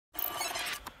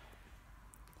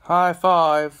High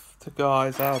five to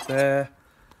guys out there.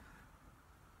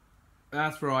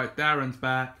 That's right, Darren's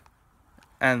back.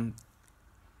 And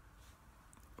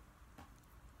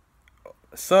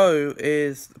so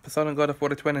is the Persona God of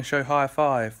Water Twin Show High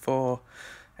Five for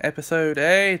episode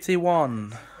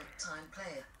 81.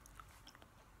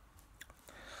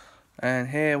 And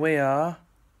here we are,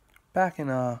 back in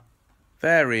our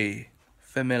very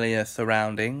familiar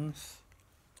surroundings.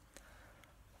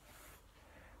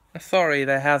 Sorry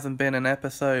there hasn't been an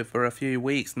episode for a few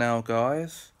weeks now,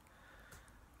 guys.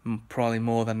 Probably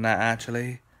more than that,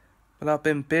 actually. But I've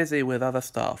been busy with other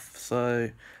stuff,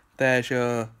 so there's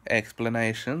your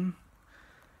explanation.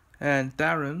 And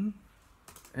Darren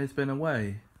has been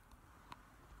away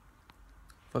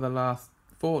for the last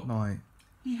fortnight.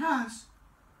 He has.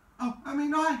 Oh, I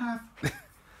mean, I have.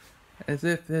 As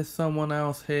if there's someone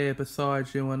else here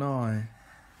besides you and I.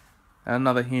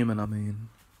 Another human, I mean.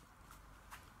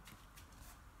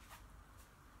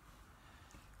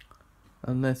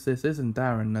 Unless this isn't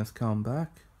Darren that's come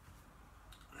back.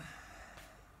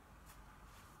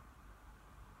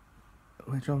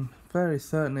 Which I'm very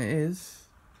certain it is.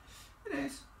 It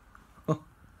is.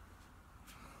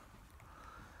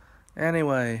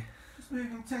 Anyway. Just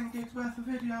moving 10 gigs worth of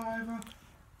video over.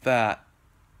 That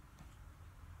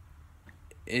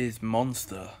is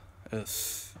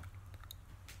monstrous.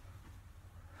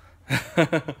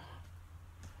 The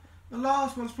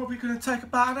last one's probably going to take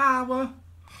about an hour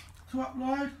to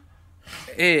upload.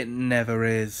 It never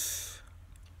is.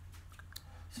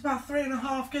 It's about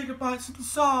 3.5 gigabytes of the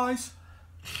size.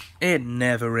 It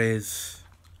never is.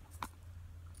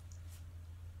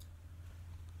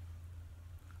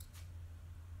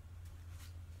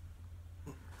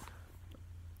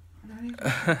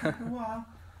 It'll take a while.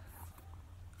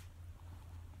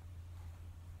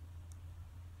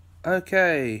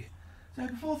 Okay. So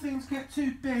before things get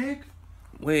too big,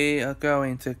 We are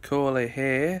going to call it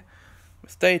here.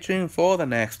 Stay tuned for the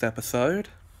next episode.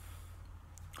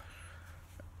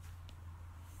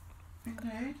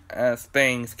 indeed. As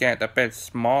things get a bit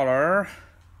smaller.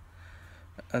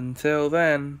 Until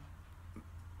then,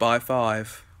 bye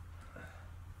 5.